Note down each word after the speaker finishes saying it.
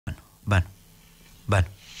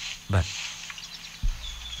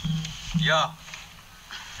Yeah,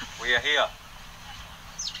 we are here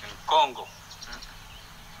in Congo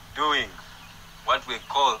doing what we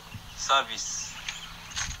call service.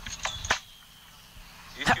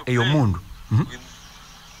 If you play with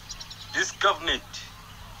this government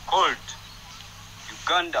called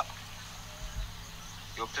Uganda,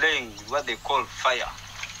 you're playing with what they call fire.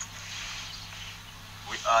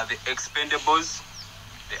 We are the expendables,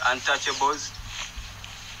 the untouchables,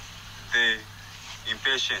 the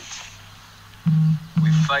impatient.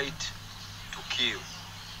 We fight to kill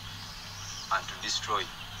and to destroy.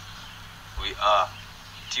 We are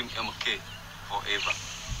Team MK forever,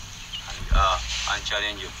 and we are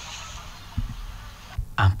unchallengeable.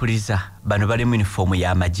 Ampuliza bano bali mu uniform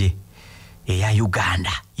ya Amagye eya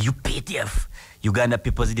Uganda, UPDF, Uganda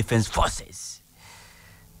People's Defense Forces.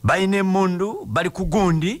 Baine mundu bali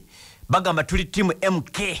kugundi bagamba tuli Team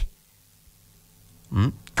MK.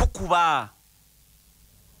 Tukuba.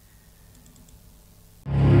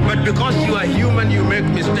 But because you are human, you make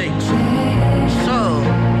mistakes. So,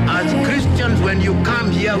 as Christians, when you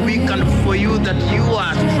come here, we can for you that you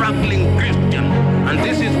are a struggling Christian. And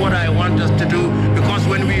this is what I want us to do, because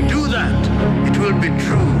when we do that, it will be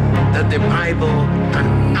true that the Bible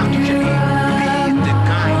can actually be the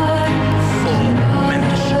guide for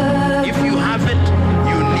mentorship. If you have it,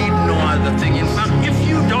 you need no other thing. In fact, if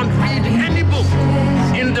you don't read any book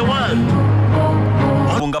in the world,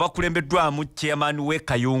 nga bakulembeddwamu chairman we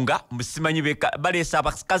Kayunga musimanyi balesa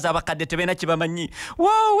abakazi abakadde tebena kibamanyi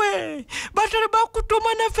wowe batale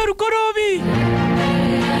bakutuma na ferugorobi.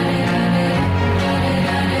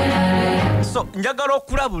 So njagala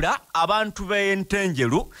okulabula abantu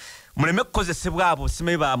b'entenjeru muleme kukozesebwa abo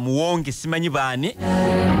simanyi ba muwonge simanyi baani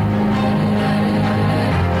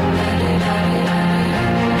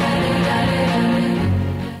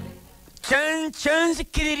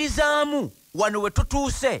kyenzikirizaamu wano we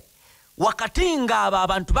tutuuse wakati ng'abo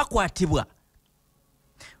abantu bakwatibwa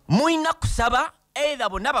muyina kusaba either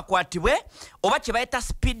bonna bakwatibwe oba kye bayita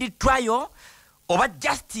speed trial oba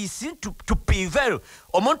justice to prevail.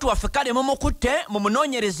 Omuntu waffe kale mumukutte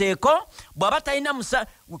mumunoonyerezeeko bw'aba talina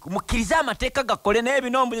mukkirize amateeka gakole naye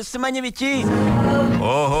bino simanyi biki.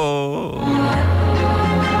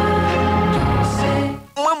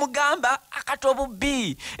 Mwe mugamba akati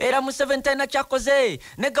obubbi era Museveni talina kyakoze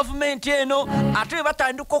ne gavumenti eno ate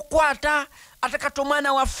batandika okukwata ate kati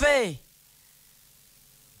omwana waffe.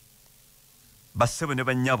 Bassebo ne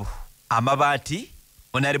bannyabo amabaati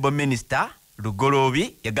Honorable Minister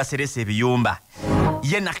Lugoloobi yagaseresa ebiyumba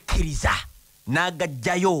ye nakkiriza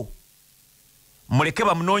n'agajjayo muleke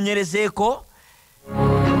bamunoonyerezeeko.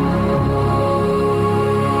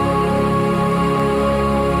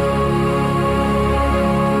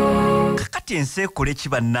 Ensi ekole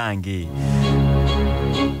kibannange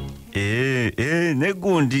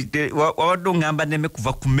negundi wabadde oŋŋamba neme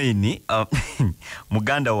kuva ku meni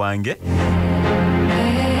muganda wange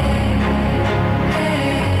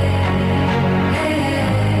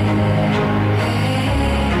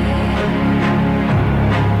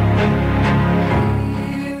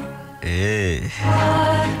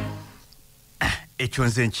ekyo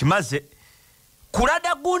nze nkimaze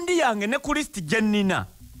kulada gundi yange ne ku listi gye nnina.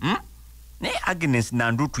 Ne Agnes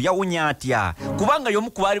Nandutu yawunya atya kubanga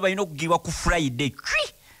yomu kubali balina okugirwa ku Friday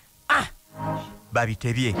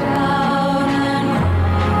babitebye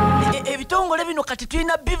ebitongole bino kati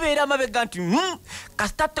tulina bibeera amabega nti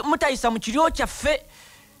kasita mutayisa mu kiryo kyaffe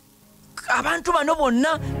abantu bano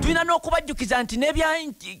bonna tulina n'okubajjukiza nti n'ebya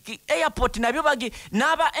airport nabyo bagi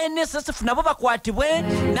n'aba NSSF nabo bakwatibwe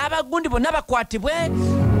n'abagundi bonna bakwatibwe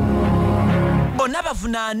bonna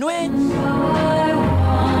bavunaanwe.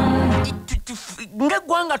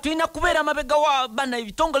 Ngegwanga tulina kubeera amabega wa bana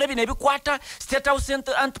ebitongole bino ebikwata State House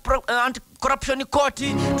Anti-Corruption Court,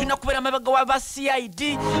 tulina kubeera amabega wa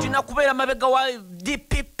CID, tulina kubeera amabega wa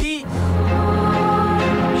DPP.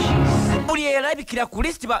 Buli erabikira ku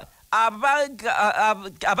list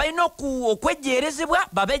abalina okwejjeerezebwa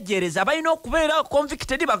babejjeereza, abalina okubeera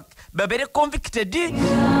convicted babeere convicted.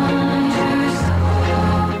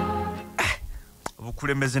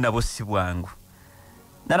 Obukulembeze nabo si bwangu.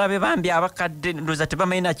 Narabe bambi abakadde ndoza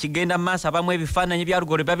tebamayina kigenda maaso abamu ebifaananyi bya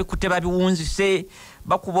Lugoloobi babikutte babiwunzise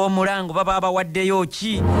bakuba omulango baba abawaddeyo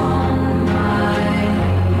ki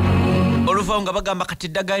oluvannyuma nga bagamba kati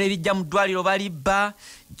eddagala erijja mu ddwaliro balibba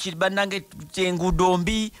bannange enguudo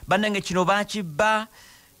mbi bannange kino baakibba.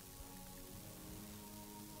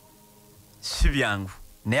 Si byangu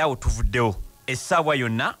naye awo tuvuddewo essaawa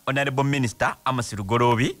yonna Honorable Minister Amos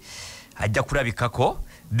Lugoloobi ajja kulabikako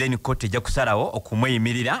then kote ejja kusalawo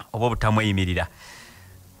okumweyimirira oba obutamweyimirira.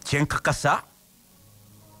 kyenkakasa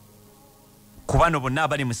ku bano bonna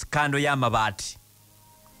abali mu sikando y'amabaati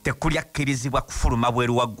tekulyakirizibwa kufuluma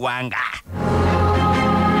bweru wa ggwanga.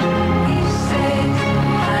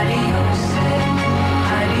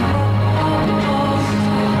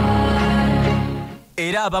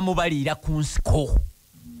 Era abamu baliira ku nsiko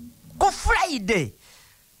ku Friday.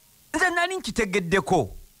 Nze nali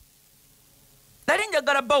nkitegeddeko, nali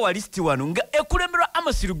njagala bawa lisiti wano nga ekulemberwa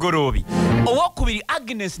Amos Lugoloobi, owokubiri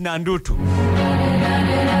Agnes Nandutu,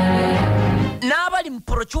 n'abali mu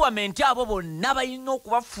procurement abo bonna balina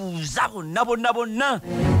okubafuuza bonna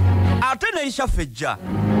ate neisha Fejja.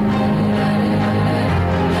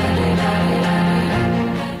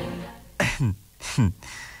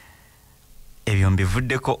 Ebyo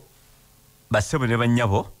mbivuddeko bassebo ne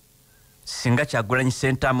bannyabo. Singa Kyagulanyi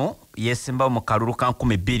Ssentamu yeesimbawo mu kalulu ka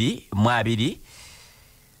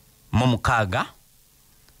 2026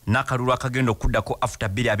 n'akalulu akagenda okuddako after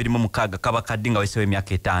 2026 kaba kaddi nga weesewo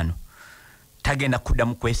emyaka 5 tagenda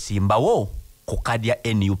kuddamu kwesimbawo ku kadi ya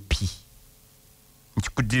NUP.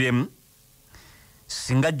 Nkikuddiremu,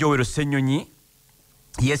 singa Joel Ssenyonyi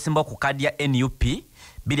yeesimbawo ku kadi ya NUP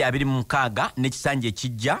 2026 n'ekisanja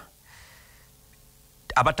ekijja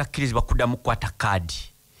abatakkirizibwa kuddamu kukwata kadi.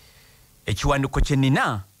 Ekiwandiiko kye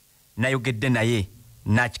nnina nayogedde naye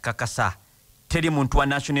n'akikakasa, teri muntu wa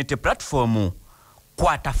National Unity Platform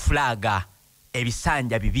kwata flaga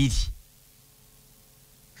ebisanja 2.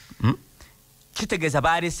 Kitegeeza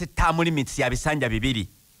baleese term limits ya bisanja 2.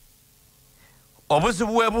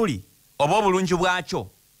 Obuzibu bwe buli oba obulungi bwakyo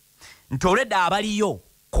nti olwedda abaliyo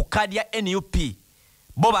ku kadi ya NUP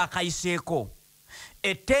bo bakayiseeko.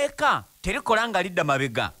 Etteeka terikola nga lidda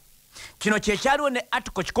mabega. Kino kyekyaliwo ne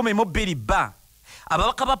article 12B.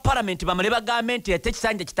 Ababaka ba parliament bamale bagambe nti ate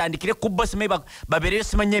ekisanja kitandikire ku bo simanyi babeereyo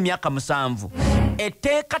simanyi emyaka 7.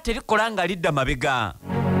 Etteeka terikola nga lidda mabega.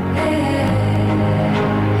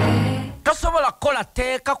 Tosobola kukola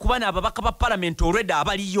tteeka kuba n'ababaka ba parliament olwedda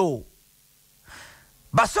abaliyo.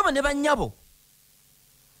 Basoma ne bannyabo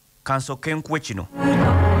kansooke nkuwe kino.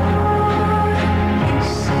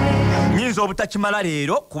 Nyinza obutakimala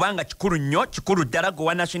leero kubanga kikulu nnyo, kikulu ddala gwe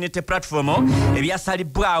wa National Unity Platform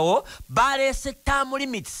ebyasalibwawo baleese term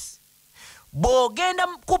limits. Bw'ogenda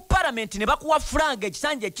ku parliament ne bakuwa fulaga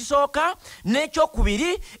ekisanja ekisooka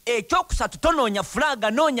n'ekyokubiri, ekyokusatu tonoonya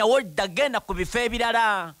fulaga, noonya wodda genda ku bifo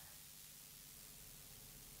ebirala.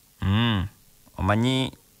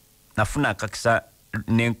 Omanyi nafuna akakisa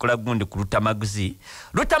nenkola gundi ku Lutamaguzi.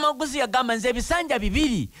 Lutamaguzi yagamba nze ebisanja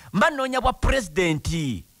 2 mba noonya bwa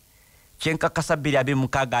pulezidenti. Kyenkakasa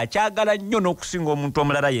 2026 akyagala nnyo n'okusinga omuntu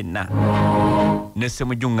omulala yenna. Ne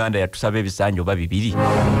Ssemujju Nganda yatusaba ebisanja oba 2.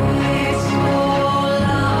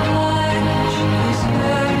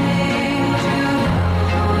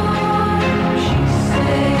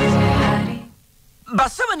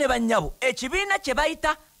 Basaba ne bannyabo ekibiina kye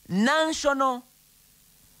bayita National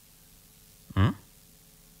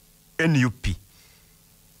NUP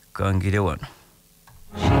kangire wano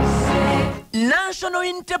National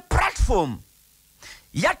Unity Platform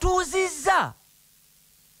yatuuzizza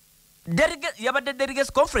yabadde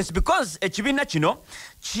delegates conference because ekibiina kino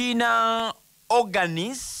kina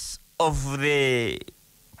organs of the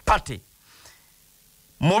party.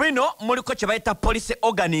 Mu bino muliko kye bayita policy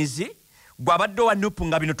organs. Gwabadde wa NUP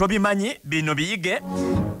nga bino tobimanyi, bino biyige.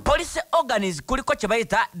 Policy organs kuliko kye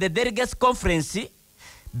bayita the delegates conference,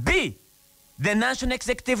 B the National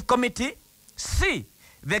Executive Committee, C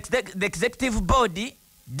the Executive Body,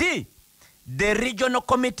 D the Regional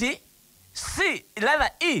Committee,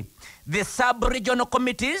 E the Sub-Regional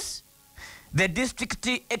Committees, the District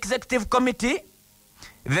Executive Committee,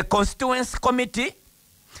 the Constituency Committee,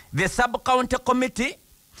 the Sub-County Committee,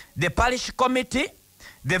 the Parish Committee,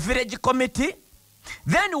 the Village Committee.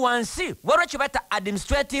 Then one C waliwo bata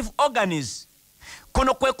administrative organs.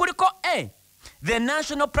 Kuno kwe kuliko A the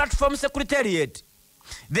National Platform Secretariat,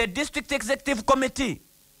 the District Executive Committee.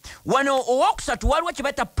 Wano owokusatu waliwo kye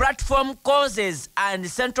bata platform causes and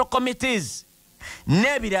central committees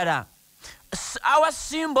n'ebirala. Our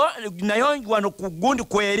symbol nayo wano ku gundi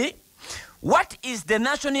kweri. What is the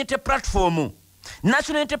National Unity Platform?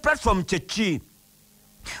 National Unity Platform kyeki?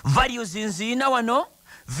 Values nziina wano,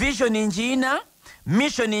 vision njiina,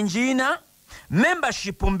 mission njiina,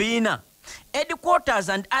 membership mbiina, headquarters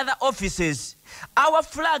and other offices, our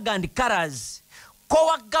flag and colors,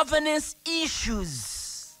 core governance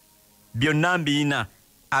issues. Byonna mbiina.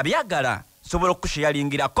 Abyagala sobola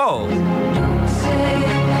okusheyalingirako.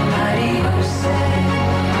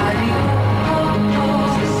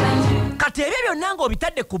 Kati ebyo byonna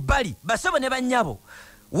ng'obitadde ku bbali, basebo ne bannyabo,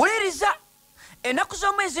 wuliriza enaku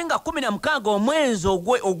z'omwezi nga 16 omwezi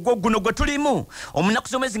ogwo guno gwe tulimu omunaku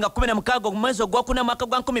z'omwezi nga 16 omwezi ogwokuna mwaka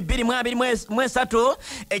gwa 2023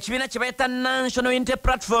 ekibiina kye bayita National Unity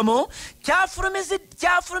Platform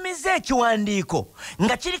kyafulumiza ekiwandiiko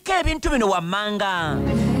nga kiriko ebintu bino wammanga.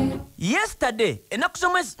 Yesterday enaku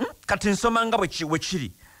z'omwezi kati nsomanga bwe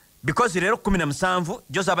kiri because leero 17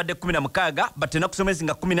 Jose abadde 16 but enaku z'omwezi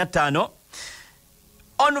nga 15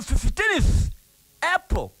 on 15th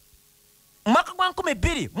April mwaka gwa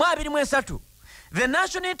 2023 the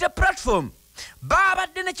National Unity Platform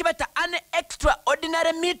babadde ne kibata an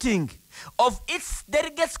extraordinary meeting of its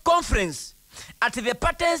delegates conference at the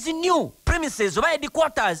party's new premises oba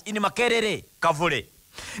headquarters in Makerere Kavule.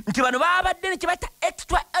 Nti bano babadde ne kibata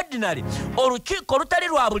extraordinary olukiiko olutali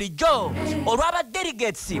lwa bulijjo olw'aba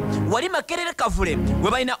delegates wali Makerere Kavule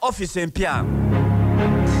we balina office empya.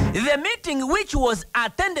 The meeting, which was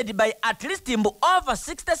attended by at least over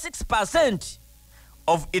 66%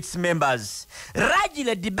 of its members,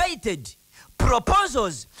 largely debated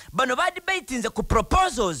proposals. Bano ba debating ku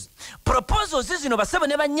proposals zino basebo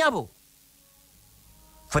ne banyabo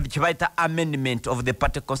for the Kibaita amendment of the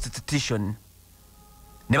party constitution.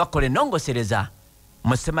 Ne bakola Kunongosereza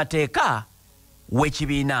mu ssemateeka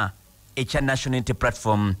w'ekibiina ekya National Unity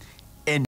Platform